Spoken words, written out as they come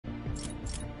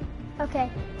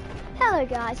Okay. Hello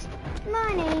guys.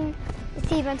 My name is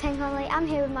T-Bone 10 Conley. I'm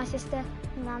here with my sister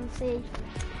Nancy,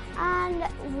 and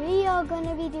we are going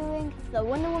to be doing the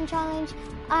Wonder Woman challenge.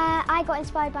 I got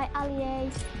inspired by Ali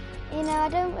A. You know, I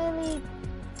don't really.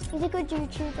 He's a good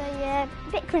YouTuber, yeah.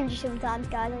 A bit cringy sometimes,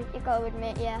 guys. You got to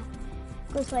admit, yeah.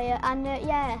 Good player, and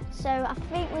yeah. So I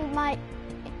think we might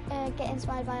get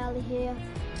inspired by Ali here,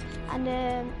 and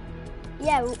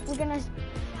yeah, we're gonna.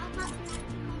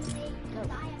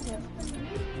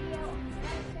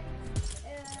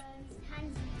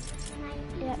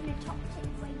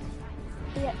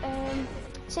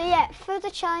 So yeah, for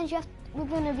the challenge, we're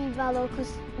gonna be Valo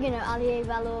because you know Ali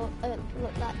Valo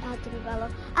looked like had to be Valo,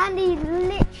 and he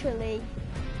literally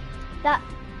that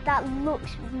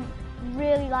looks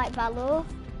really like Valo.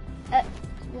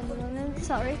 Wonder Woman,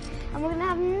 sorry, and we're gonna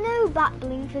have no back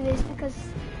bling for this because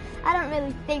I don't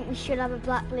really think we should have a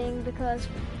black bling because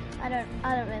I don't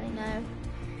really know.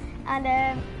 And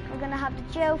we're gonna have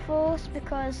the jail force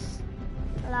because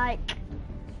like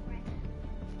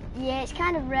yeah, it's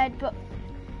kind of red, but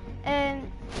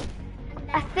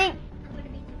I think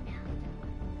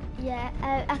yeah,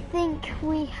 I think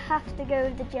we have to go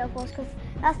with the jail force because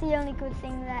that's the only good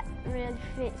thing that really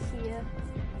fits here,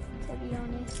 to be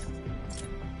honest.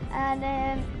 And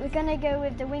we're gonna go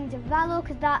with the wings of Valo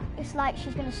because that is like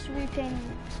she's gonna swoop in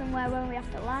somewhere when we have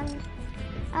to land.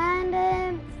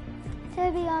 And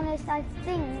to be honest, I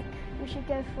think we should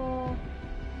go for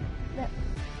the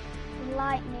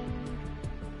lightning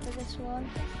for this one.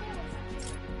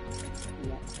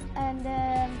 Yeah. And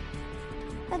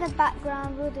for the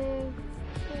background, we'll do.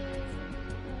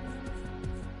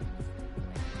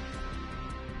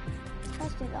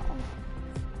 Let's do that one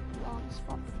on the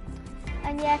spot.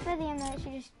 And yeah, for the emotes,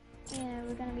 you just, you know,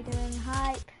 we're going to be doing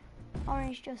hype,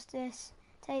 orange justice,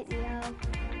 take the L,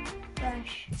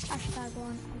 fresh, #1,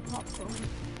 and popcorn.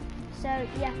 So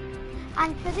yeah,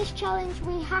 and for this challenge,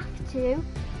 we have to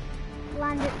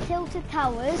land at Tilted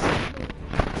Towers.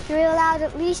 So we're allowed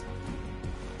at least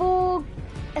 4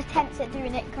 attempts at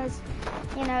doing it because,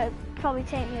 you know, it'll probably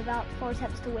take me about 4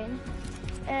 attempts to win.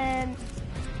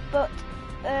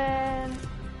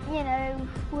 You know,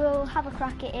 we'll have a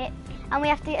crack at it. And we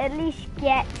have to at least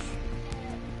get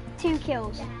 2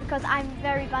 kills because I'm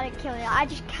very bad at killing. I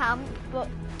just camp, but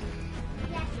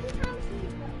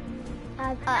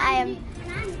I am.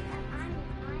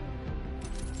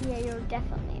 Yeah, you're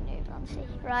definitely a noob, Nancy.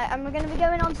 Right, and we're going to be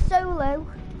going on solo.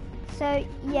 So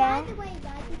yeah. By the way,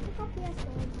 guys, you pick up your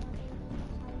sword.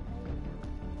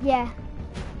 Yeah.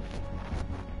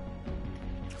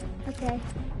 Okay.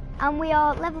 And we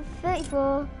are level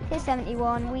 34 to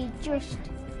 71. We just.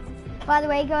 By the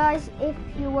way, guys, if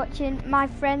you're watching, my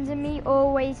friends and me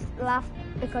always laugh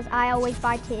because I always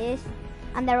buy tiers,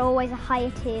 and they're always a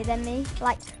higher tier than me.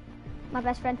 Like my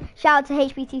best friend. Shout out to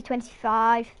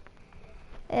HBT25.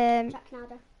 Jack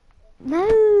Nada. No,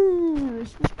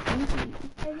 he's crazy.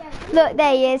 Look,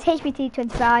 there he is,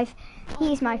 HBT25.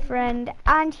 He's my friend,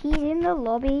 and he's in the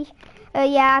lobby.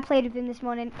 Yeah, I played with him this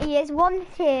morning. He is 1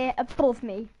 tier above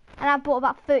me, and I've bought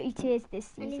about 30 tiers this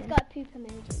season. And he's got a poop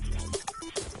emoji.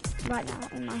 Right now,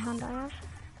 in my hand I have.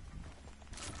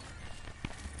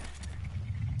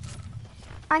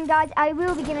 And guys, I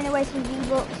will be giving away some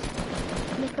V-Bucks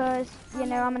because, you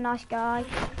know, I'm a nice guy.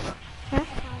 Huh?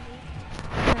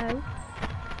 No.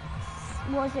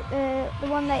 What was it? The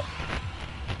one that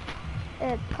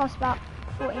cost about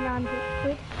 49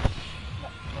 quid.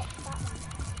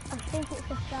 I think it's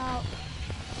about,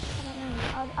 I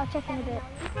don't know, I'll check in a bit.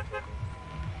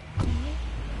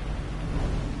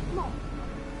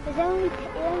 It only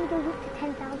goes up to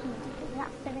 10,000.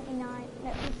 That's 79. No,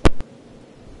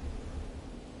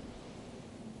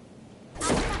 I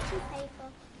would actually pay for.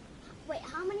 Wait,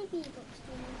 how many V-Bucks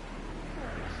do you need?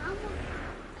 How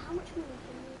much money do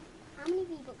you need? How many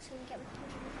V-Bucks can you get with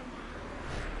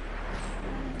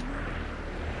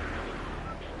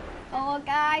 200? Oh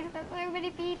guys, there's so many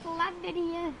people landing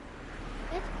here.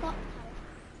 It's clock tower.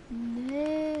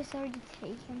 No, it's already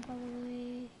taken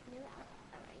probably.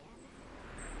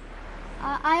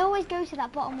 I always go to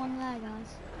that bottom one there,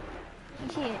 guys. You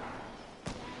see it?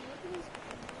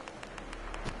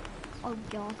 Oh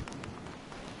god.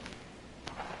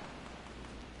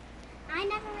 I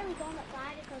never really go on that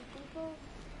side because people,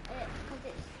 because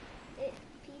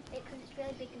it's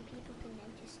really big and people can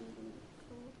notice even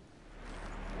cool.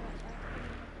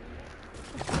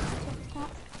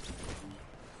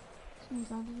 Someone's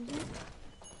landing, is it?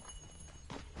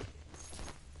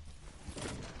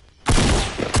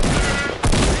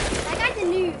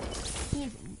 He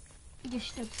isn't. He just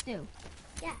stood still.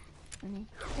 Yeah.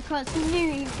 Because he knew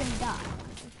he was going to die.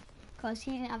 Because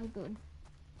he didn't have a gun.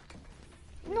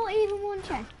 Not even one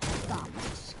chest. Damn,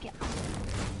 skip.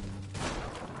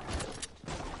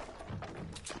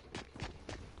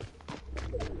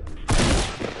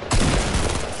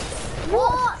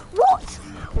 What? What?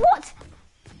 What?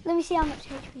 Let me see how much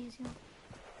HP he's on.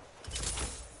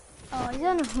 Oh, he's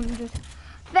on 100.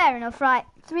 Fair enough, right.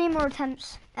 3 more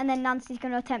attempts, and then Nancy's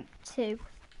going to attempt 2.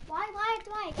 Why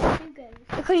do I get 2 goes?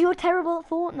 Because you're terrible at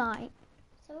Fortnite.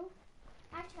 So,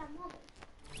 I should have more.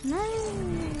 No.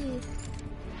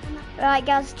 Right,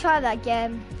 guys, try that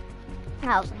again.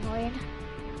 That was annoying.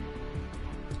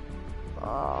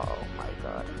 Oh my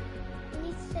god. We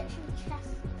need to search your chest.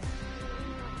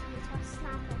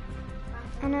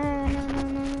 No.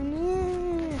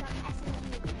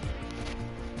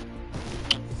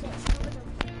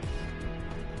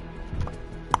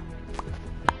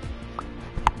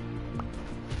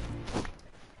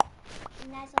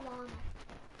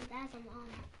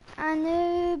 I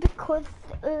know, because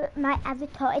my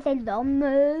avatar is a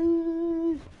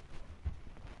llama.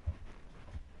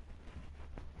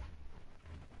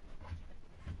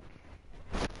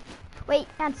 Wait,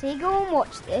 Nancy, go and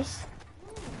watch this.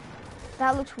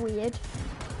 That looks weird.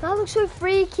 That looks so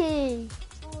freaky.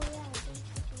 Oh yeah,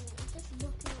 just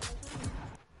looking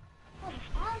at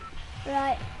it.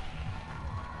 Right.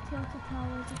 Tilted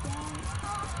towers again.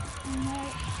 No.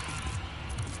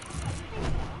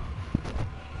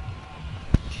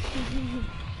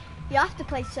 You have to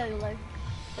play solo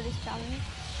for this challenge.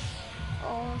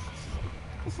 Oh,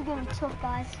 this is going to be tough,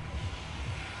 guys.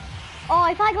 Oh,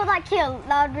 if I got that kill,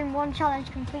 that would have been 1 challenge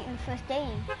complete in the first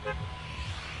game.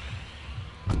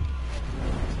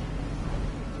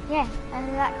 Yeah,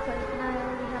 and that quick, and I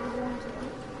already had 1 kill.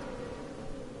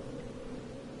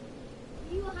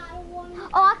 You had 1.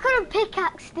 Oh, I could have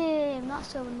pickaxed him. That's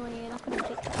so annoying. I could have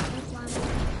pickaxed him.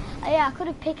 Yeah, I could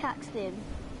have pickaxed him.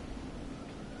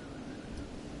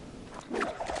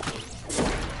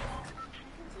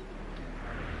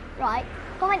 Right,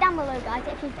 comment down below, guys,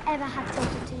 if you've ever had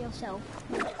tilted to yourself.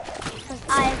 Because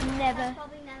I have never. That's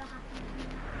probably never happened.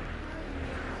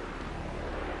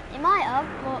 It might have,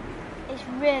 but it's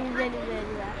really rare.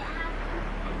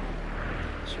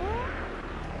 Sure?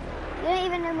 You don't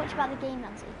even know much about the game,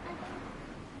 Nancy.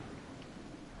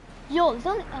 Yours,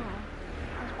 only. Oh, I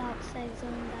was about to say there's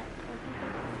only like 4 people.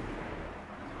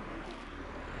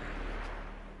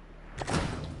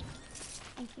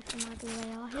 Thank you for my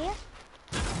blue AR here.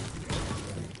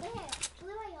 Yeah,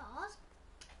 blue ARs.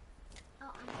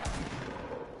 Oh,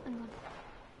 Hang on.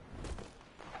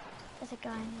 There's a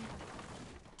guy in here.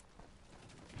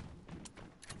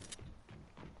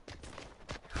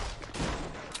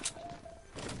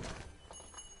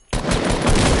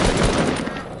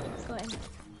 Got him.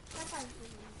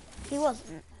 He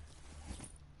wasn't.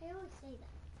 I always say that.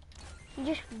 He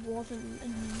just wasn't.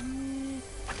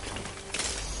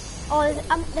 Oh,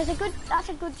 there's a good. That's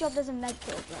a good job. There's a med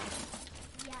kit there.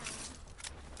 Yeah.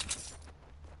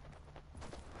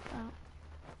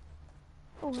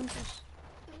 Oh, interesting.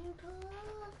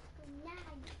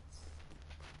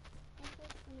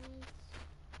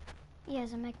 Yeah,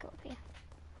 there's a med kit up here.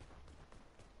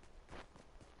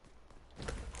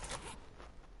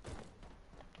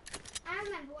 I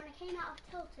remember when I came out of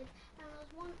Tilted, and I was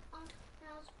when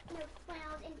I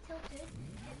was in Tilted,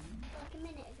 like a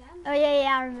minute ago. Oh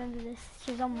yeah, I remember this.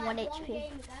 She was on Like 1 one HP.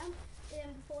 game ago,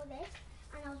 before this,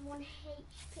 and I was 1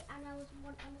 HP, and I was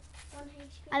one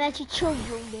HP. And then she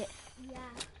chugged it. Yeah,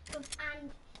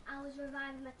 and I was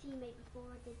reviving my teammate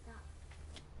before I did that.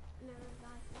 And I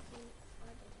revived my teammate before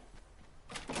I did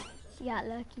it. She got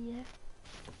lucky, yeah.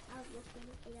 I was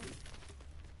lucky, yeah.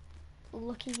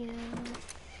 Lucky girl.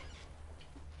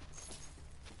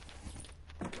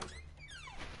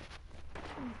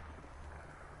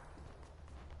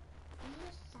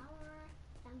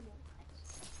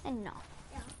 And no.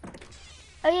 Yeah.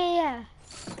 Oh yeah.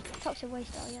 Toxic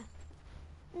waste though, yeah.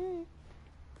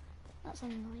 That's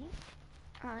annoying.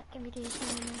 Alright, give me these.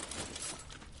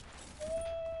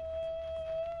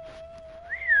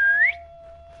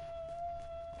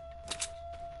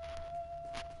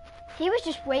 He was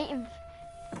just waiting.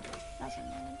 That's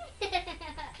annoying.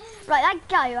 Right, that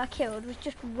guy who I killed was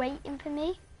just waiting for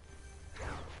me.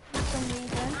 For some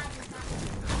reason.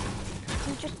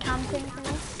 He was just camping for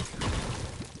me.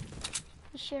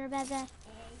 You sure about that?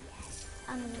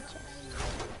 I'm in the chest.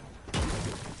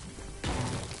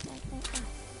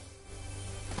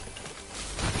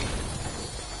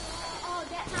 Oh,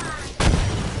 jetpack!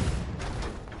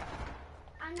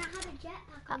 And I had a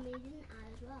jetpack on me, didn't I,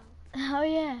 as well? Oh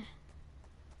yeah.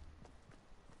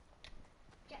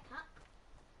 Jetpack.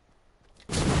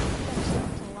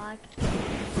 That's lag.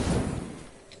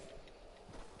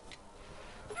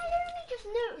 I literally just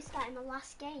noticed that in the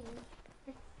last game.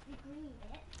 They glued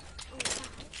it on the side.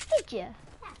 Did you? Yeah.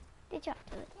 Did you have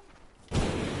to? Yeah.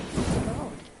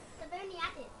 Oh. They've only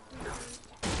added.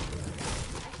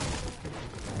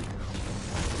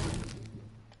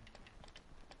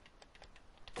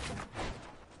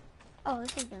 Oh,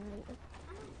 this has been really good.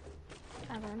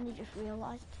 I've only just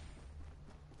realised.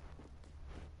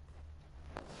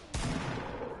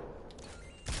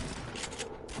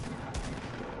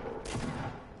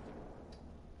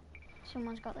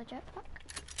 Someone's got the jetpack.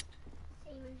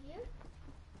 Same as you.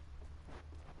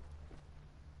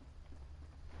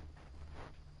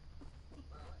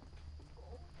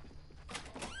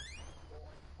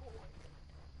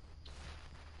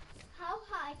 How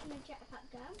high can a jetpack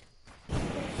go?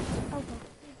 Okay.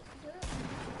 Do it.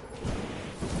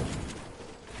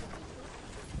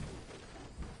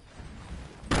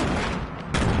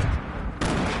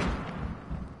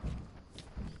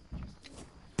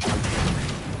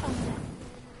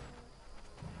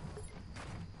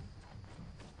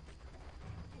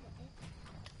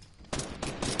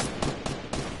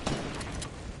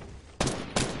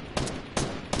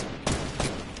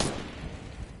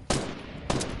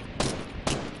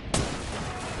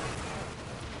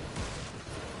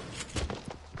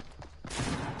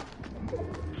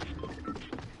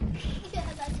 Yeah,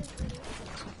 that's just weird.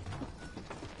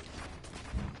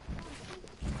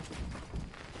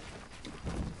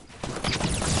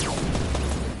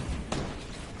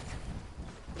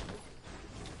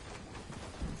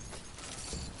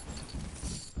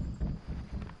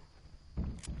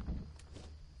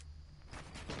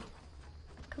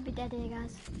 Could be dead here,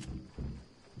 guys.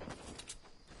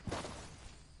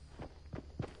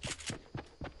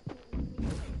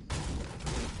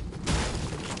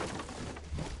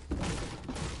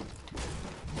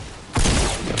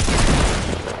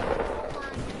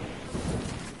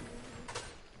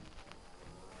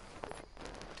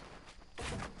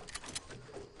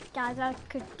 Guys, I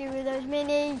could do with those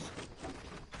minis.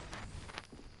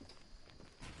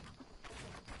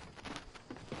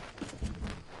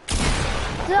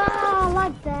 Ah, I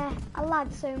lagged there. I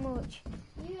lagged so much.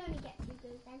 You only get 2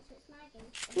 goes then, so it's my game.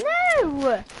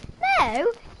 No!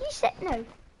 No! You said no.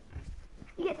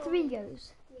 You get 3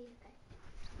 goes. 3, okay.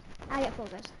 I get 4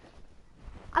 goes.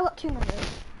 I got 2 more goes.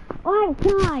 Alright,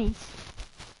 guys.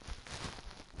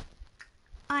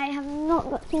 I have not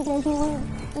got 2 goes in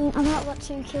one. I've not got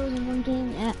 2 kills in one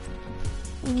game yet.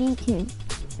 I need to. How many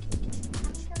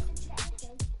goes did you get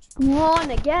again?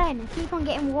 1 again. I keep on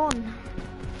getting 1.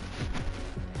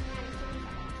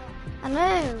 I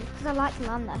know, because I like to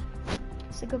land there.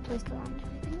 It's a good place to land.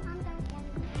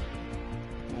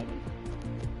 Maybe.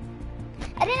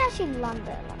 I didn't actually land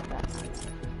there like that.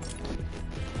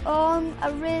 I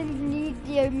really need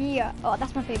the Omiya. Oh,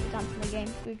 that's my favourite dance in the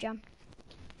game, Groove Jam.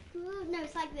 Ooh, no,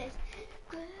 it's like this.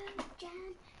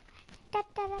 Da,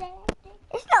 da, da, da.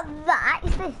 It's not that,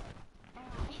 it's this.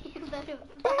 It's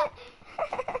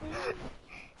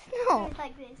No,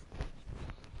 like this.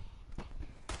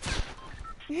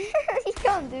 you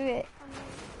can't do it.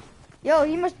 Yo,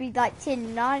 you must be like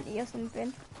 1090 or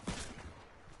something.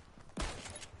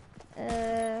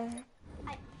 I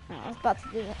was about to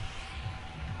do it.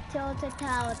 Tilted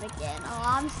towers again. Oh,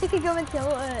 I'm sick of going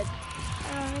tilted.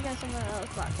 Let me go somewhere else.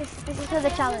 But this is for the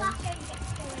challenge.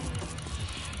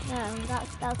 No,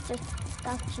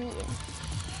 that's cheating.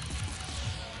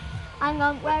 Hang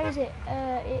on, where is it?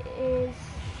 It is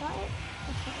that it?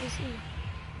 That's not this E.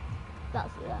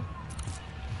 That's it there.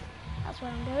 That's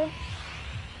where I'm going.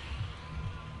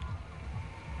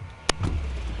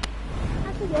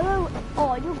 That's a yellow.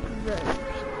 Oh, you're gross.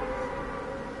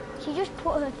 She just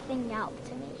put her thing out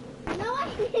to me. No, I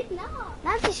did not.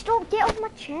 Nancy, stop! Get off my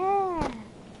chair.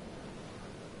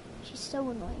 She's so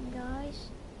annoying, guys.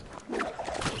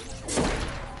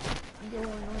 You're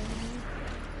annoying.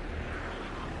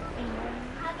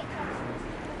 I'll get close.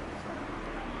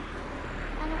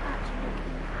 I don't actually.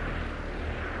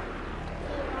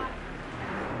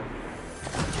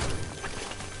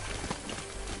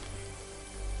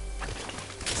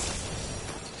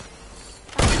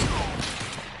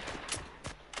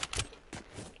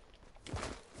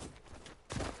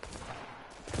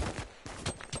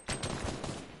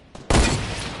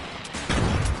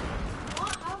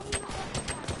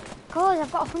 Cause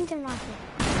I've got a hunting rifle.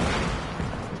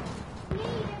 No, you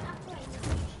don't have to wait.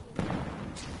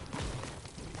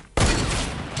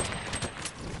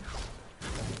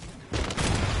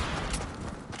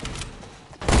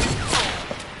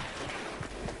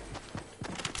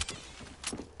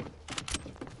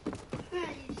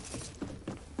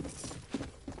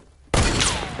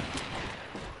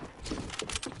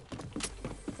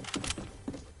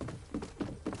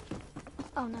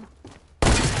 Oh no.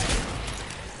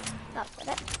 That's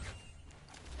it.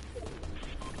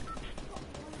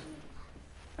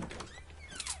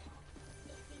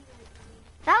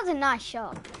 That was a nice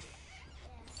shot.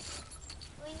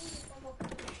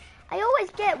 I always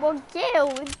get 1 kill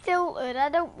with Tilted. I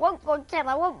don't want 1 kill.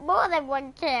 I want more than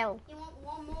 1 kill. You want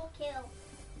 1 more kill.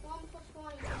 1 plus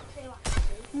 1 equals 2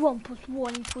 actually. 1 plus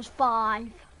 1 equals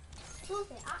 5.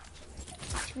 Does it actually?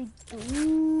 Actually,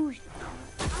 ooh.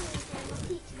 I'm going to say we'll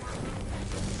teach you that.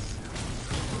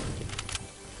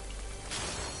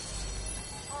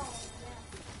 Oh,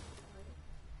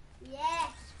 yeah.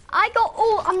 Yes. I got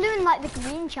all. I'm doing like the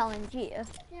green challenge here.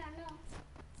 Yeah, I know.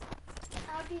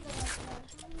 I'll do the red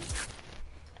one.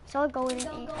 Solid gold in Go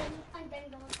here. gold and then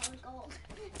go solid gold.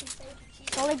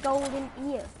 Solid gold in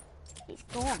here. It's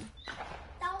gone.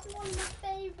 That was one of my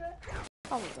favourite.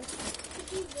 Probably.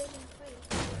 Did you version 3?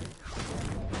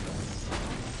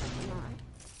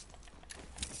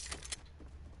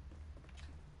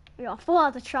 Yeah, full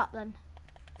out the trap then.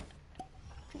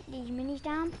 Put these minis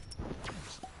down.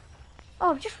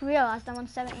 Oh, I've just realised I'm on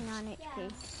 79 HP. Yeah. I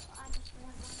just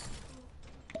want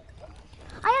that.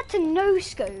 I had to no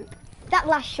scope. That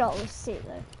last shot was sick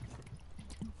though.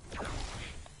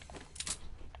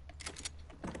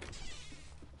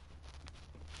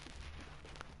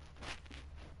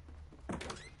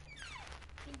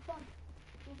 Been fun.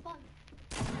 Been fun.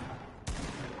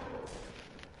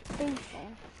 Been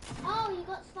fun. Oh, you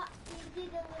got slapped. You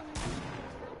did a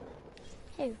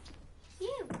Who?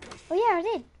 You. Oh yeah, I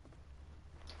did.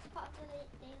 Part of the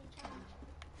daily challenge.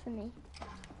 For me.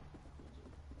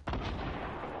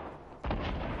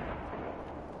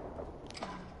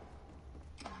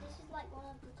 This is like one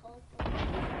of the tall ones.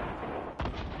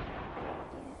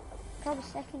 Probably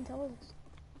second tallest.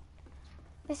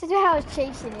 This is where I was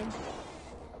chasing him.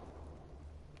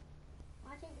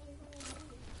 I think you really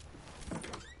need.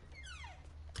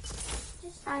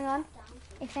 Just Hang on. down.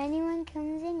 If anyone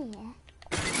comes in here,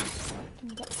 I can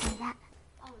get some of that.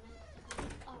 Oh no.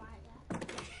 Alright, yeah.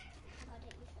 I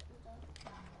didn't shut the door.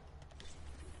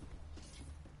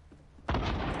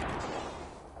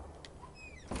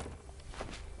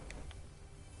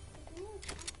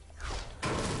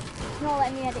 It's not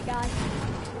letting me edit, guys.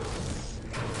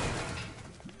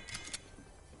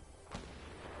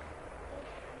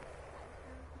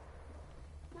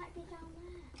 Might be down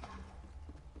there.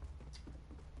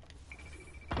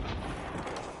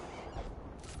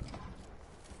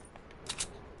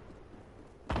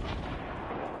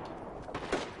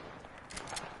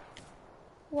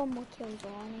 One more kill is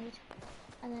all I need.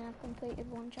 And then I've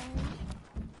completed 1 challenge.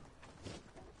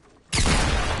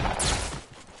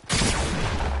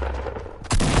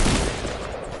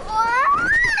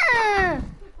 Ah!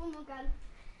 Oh my god.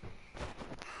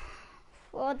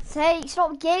 For God's sake,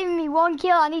 stop giving me 1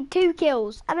 kill. I need 2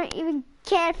 kills. I don't even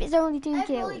care if it's only 2 I've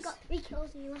kills. only got 3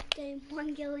 kills in your last game.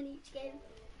 1 kill in each game.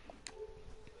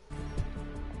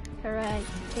 Hooray,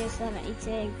 tier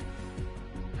 72.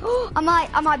 I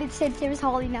might be the same tier as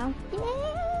Holly now.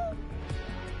 Yeah.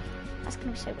 That's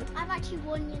gonna be so good. I've actually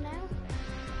won, you know.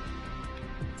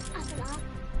 After that.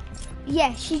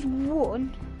 Yeah, she's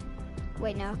won.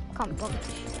 Wait, no, can't bother.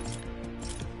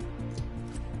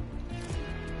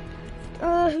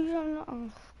 Who's on that? Oh,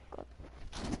 God.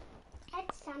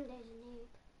 Ed Sanders a noob.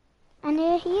 And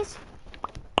here he is.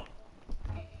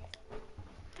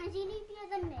 Is he noobier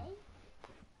than me?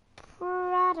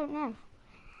 I don't know.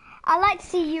 I like to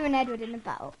see you and Edward in a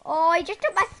battle. Oh, he just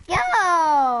took my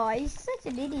scar. He's such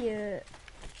an idiot.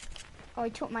 Oh, he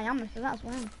took my ammo, so that's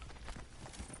one.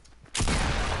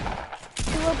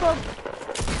 Look up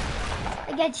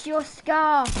against your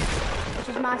scar, which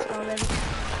is my scar, really.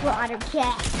 But I don't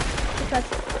care because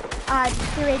I'm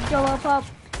doing double pub,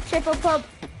 triple pub.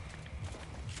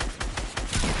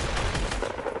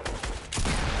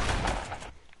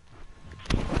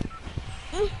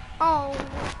 Oh.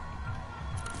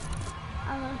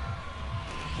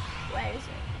 Where is it?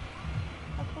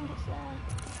 I think it's there.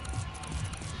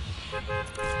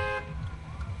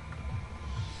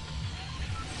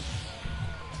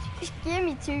 Just give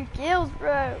me 2 kills,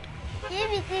 bro. Give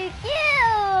me 2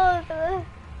 kills.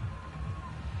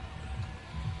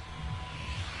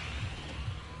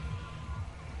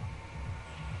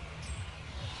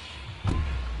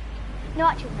 No,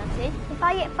 actually, Nancy. If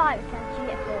I get 5 attempts, you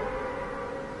get 4.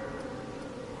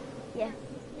 Yeah.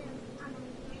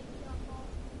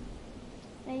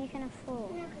 No, you can have 4.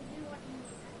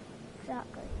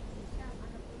 Exactly.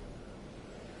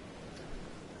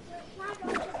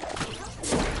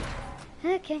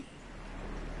 Okay.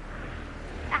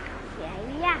 Ah,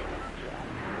 yeah.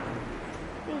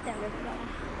 Please don't rip it off.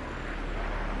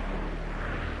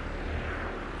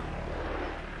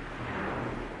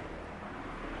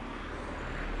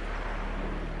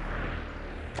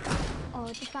 Oh,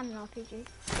 just found an RPG.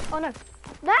 Oh no!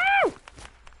 No!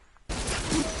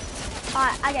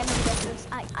 Alright, I get another go for this.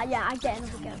 Yeah, I get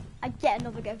another go. I get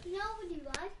another go. You know what we do,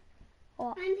 guys?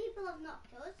 What? When people have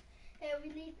knocked us, we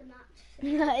leave the match.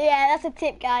 Yeah, that's a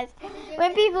tip, guys.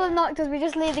 When people have knocked us, we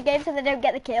just leave the game so they don't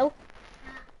get the kill.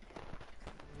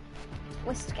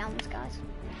 We're scams, guys.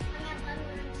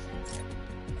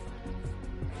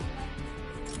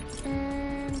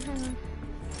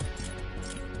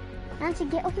 Nancy,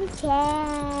 get up in the chair.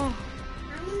 I'm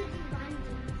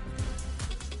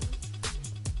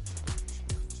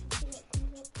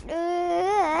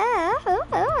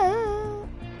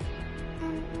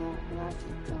gonna do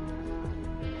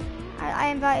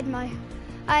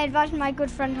I invited my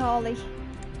good friend Harley.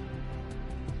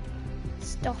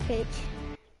 Stop it.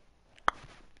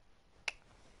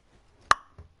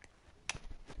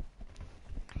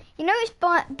 You know it's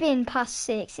been past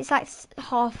 6. It's like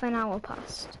half an hour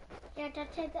past. Yeah, Dad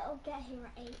said that I'll get here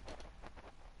at 8.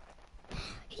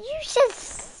 You said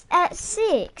at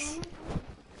 6.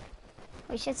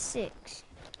 We said 6.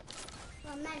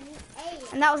 Well, man, it's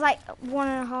 8. And that was like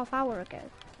 1.5 hours ago.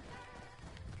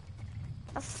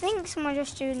 I think someone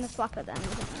just doing the flapper then,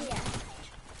 isn't it? Yeah.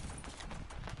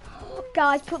 Oh,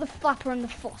 guys, put the flapper and the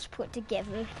fuss put together.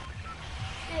 No,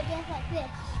 it goes like this.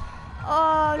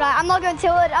 Oh, right, I'm not going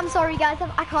tilted. I'm sorry, guys.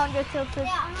 I can't go tilted.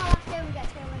 Yeah, I'm not going to get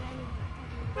tilted anyway.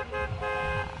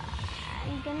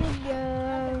 I'm gonna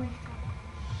go.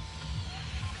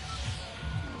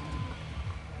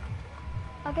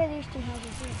 I'll get these 2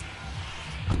 houses here.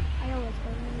 I always go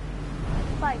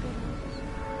these. Quite good houses.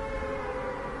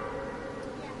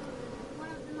 Yeah, one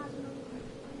of them has no.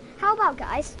 How about,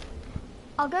 guys?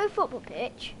 I'll go football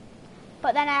pitch,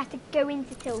 but then I have to go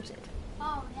into tilted.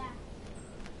 Oh, yeah.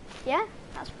 Yeah?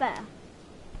 That's fair.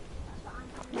 That's what I'm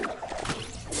doing.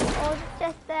 Or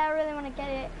just there, I really want to get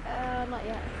it. Not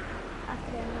yet. I have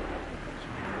to go into football pitch.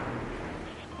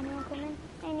 Anyone coming?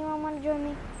 Anyone want to join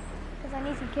me? Because I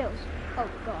need some kills. Oh,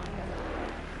 go on.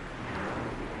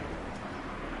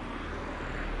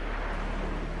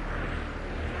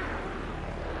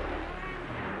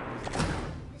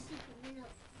 The secret middle,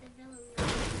 the villain.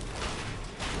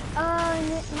 Oh, in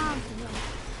the mountain, yeah.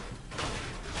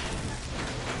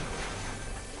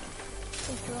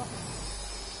 Just drop.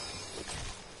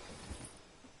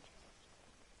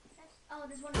 Oh,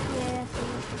 there's one. Yeah, I see.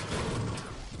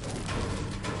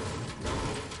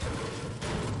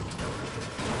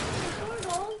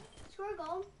 Score a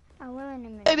goal. I will in a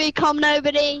minute. Nobody come,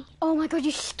 nobody. Oh my god,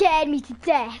 you scared me to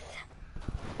death.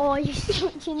 Oh, you're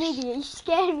such an idiot. You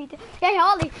scared me to... Hey,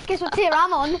 Harley, guess what tier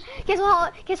I'm on? Guess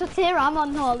what tier I'm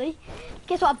on, Harley?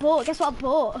 Guess what I bought? Guess what I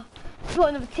bought? I bought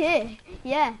another tier.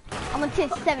 Yeah, I'm on tier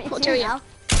 72 What tier are you? now.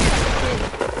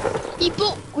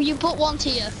 You bought 1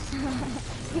 tier.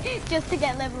 Just to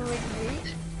get level with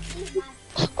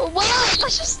Oh, wow,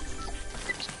 that's just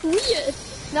weird.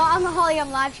 No, I'm Harley,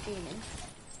 I'm live streaming.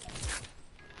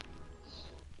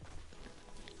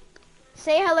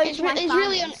 Say hello to my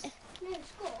fans. No,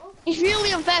 score. It's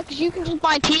really unfair because you can just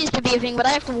buy tiers to be a thing, but I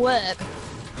have to work.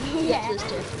 Yeah. To this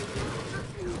tier.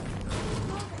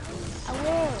 I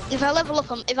will. If I level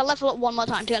up 1 more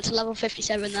time to get to level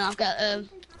 57, then I'll get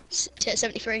tier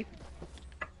 73.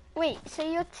 Wait, so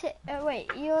you're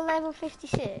level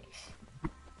 56?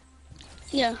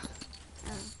 Yeah.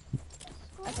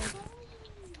 Okay.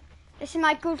 This is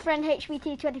my good friend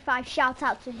HBT25. Shout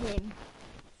out to him.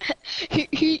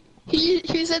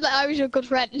 Who said that I was your good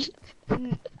friend?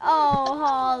 Oh,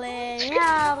 Holly. No.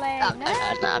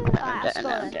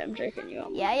 I'm joking. You.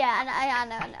 Yeah,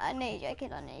 I know you're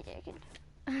joking.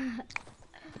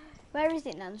 Where is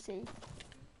it, Nancy?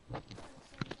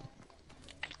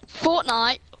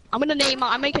 Fortnite.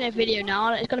 I'm making a video now,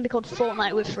 and it's gonna be called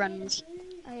Fortnite with Friends.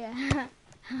 Oh yeah,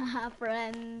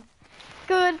 friends,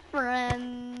 good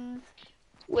friends.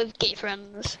 With gay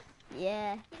friends.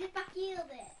 Yeah. Is it back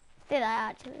yielded? Did I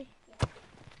actually?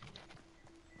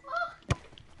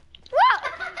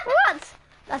 What?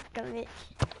 That's glitch.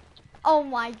 Oh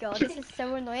my god, this is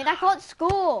so annoying. I can't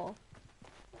score.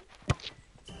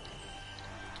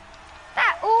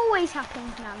 That always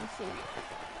happens, Nancy.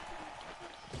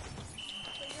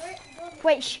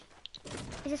 Wait, shh.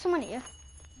 Is there someone here?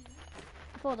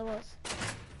 I thought there was.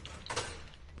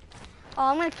 Oh,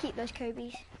 I'm gonna keep those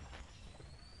Kobe's.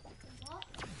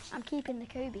 I'm keeping the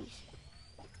Kobe's.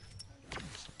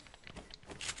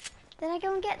 Did I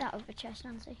go and get that other chest,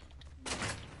 Nancy?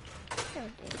 Oh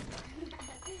dear.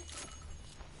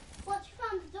 What, you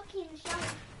found the ducky in the shower?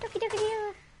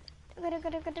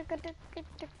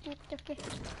 Ducky.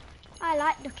 I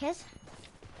like duckies.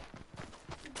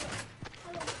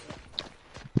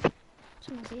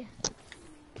 Someone's here.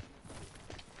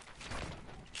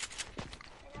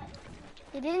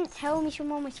 You didn't tell me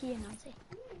someone was here, Nancy.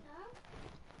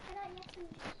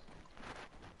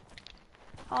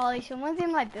 Holly, someone's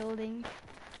in my building.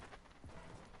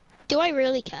 Do I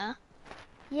really care?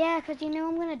 Yeah, because you know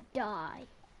I'm gonna die.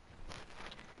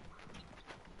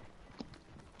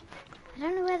 I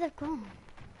don't know where they've gone.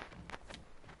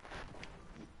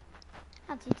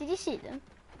 Nancy, did you see them?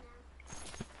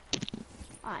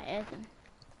 I heard them.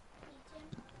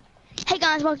 Hey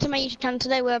guys, welcome to my YouTube channel.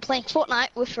 Today we're playing Fortnite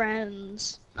with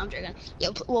friends. No, I'm joking. Yeah,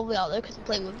 well we are though, because we're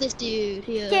playing with this dude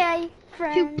here. Yay,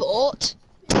 friends. Who bought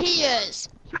tiers?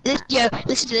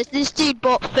 This dude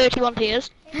bought 31 tiers.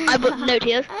 I bought no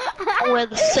tiers. And we're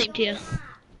the same tier.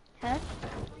 Huh?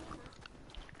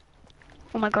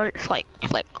 Oh my god, it's like,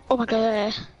 oh my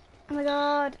god. Oh my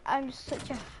god, I'm such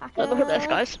a hacker. Look at this,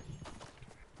 guys.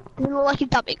 You look like he's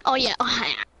dubbing. Oh yeah.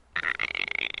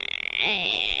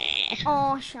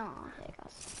 Oh, Sean. There it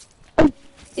goes.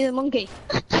 He's a monkey.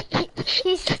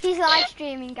 He's live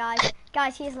streaming, guys.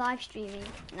 Guys, he's live streaming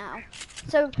now.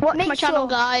 So Watch make my channel, sure-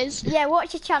 guys. Yeah,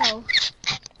 watch your channel.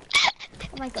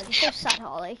 Oh my god, you're so sad,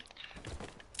 Holly.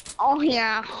 Oh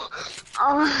yeah.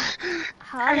 Oh.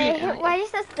 Holly, why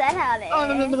is that sad, Holly?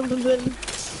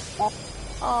 Oh,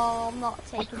 Oh, I'm not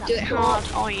taking that. do it hard.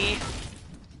 Oh yeah.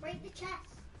 Break the chest.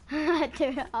 Do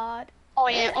it hard. Oh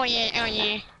yeah. Oh yeah. Oh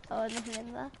yeah. Oh, nothing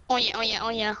in there. Oh yeah. Oh yeah. Oh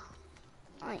yeah.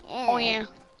 Oh yeah. Oh yeah.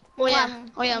 Oh yeah.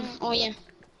 Oh yeah. Oh yeah.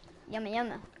 Yummy,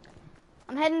 yummy.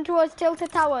 I'm heading towards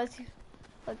Tilted Towers.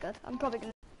 Oh god, I'm probably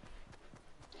gonna.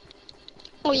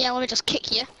 Oh yeah. Let me just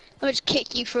kick you. Let me just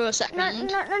kick you for a second.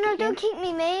 No, don't kick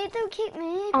me, mate. Don't kick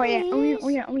me. Oh yeah. Oh yeah. please. Oh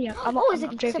yeah. Oh yeah. I'm Oh, there's a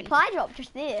joking. supply drop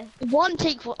just there. One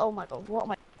take for. Oh my god. What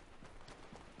am I?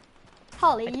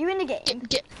 Holly, you in the game?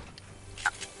 Get.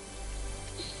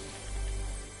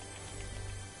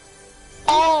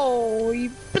 Oh,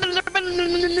 you.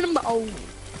 Oh.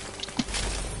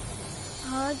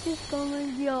 I'm just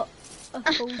gonna get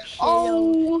a full shield.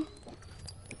 Oh.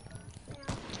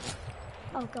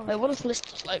 Oh god. Wait, what does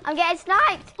list look like? I'm getting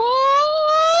sniped.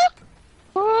 Oh.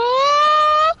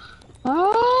 Oh.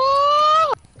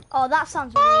 Oh. Oh, that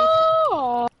sounds weird.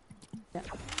 Oh.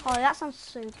 Oh, that sounds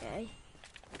so gay.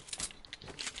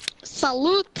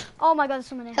 Salute. Oh my god, there's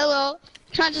someone here. Hello.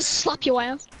 Can I just slap your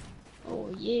ass? Oh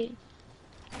yeah.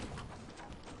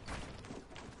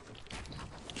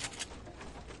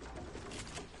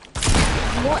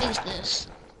 What is this?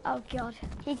 Oh god,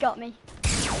 he got me.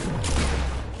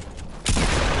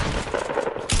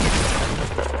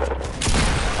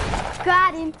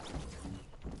 Got him.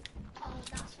 Oh,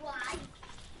 that's why.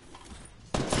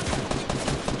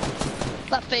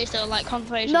 That face though, like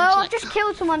confirmation. No, it's I've like, just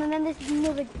killed someone and then there's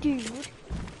another dude. Of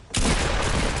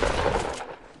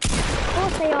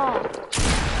course they are.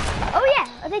 Oh yeah,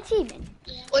 are they teaming?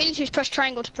 all you need to do is press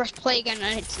triangle to press play again,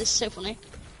 and it's so funny.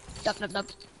 Dub dub dub.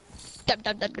 Dub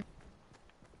dub dub.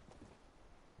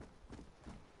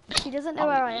 He doesn't know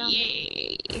where I am.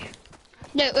 Yay.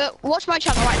 No, watch my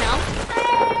channel right now.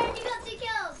 Hey, you got 2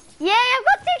 kills. Yeah, I've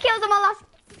got 2 kills on my last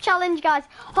challenge, guys.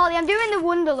 Holly, I'm doing the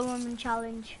Wonder Woman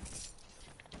challenge.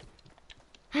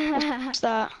 What's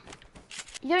that?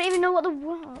 You don't even know what the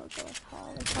world is,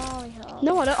 Holly.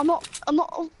 No, I don't. I'm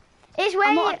not. It's where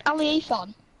I'm you, not an Ali A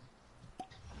fan.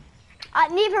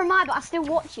 neither am I, but I still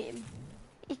watch him.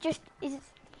 It's just, You're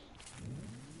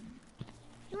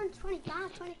on 25.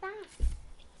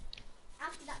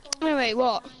 After that goal. Anyway,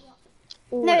 what?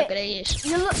 Oh, No, look at it.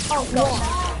 you look, oh god.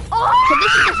 So Oh!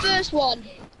 this is the first one.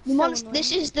 The So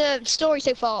this is the story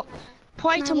so far.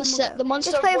 Right on the set, the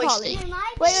monster Just play with voicing. Holly. Mine.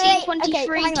 Wait, Scene wait, okay,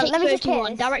 23, hang on, take let me just hear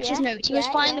 31. this, Director's yeah? note. He was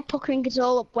Yeah, flying yeah. the puckering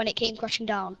gazelle up when it came crashing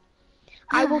down.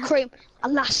 I will claim,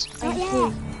 alas, I am yeah.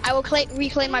 free. I will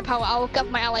reclaim my power. I will gather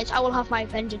my allies. I will have my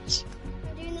vengeance.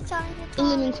 We're doing the challenge with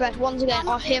Illumin threat once again.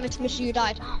 Our heroes miss you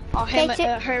died. Our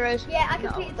heroes. Yeah, I No,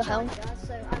 completed the the hell? challenge, guys,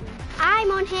 so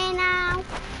I'm on here now.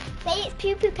 Say it's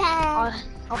Pew Pew Pen.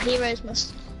 Our heroes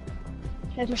must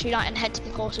unite and head to the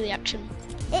course of the action.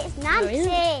 It's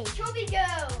Nancy. Chubby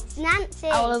girl. It's Nancy.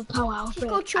 I will have power. I will She's reign.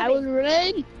 called I Chubby. will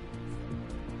reign.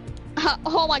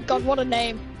 Oh my god, what a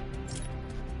name.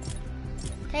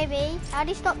 Baby, how do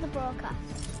you stop the broadcast?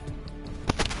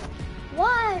 What? What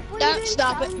are you Don't doing,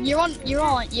 stop it. Sam?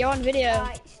 You're on video.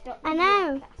 Right, stop the I know.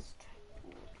 broadcast.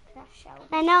 Crash out.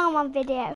 I know I'm on video.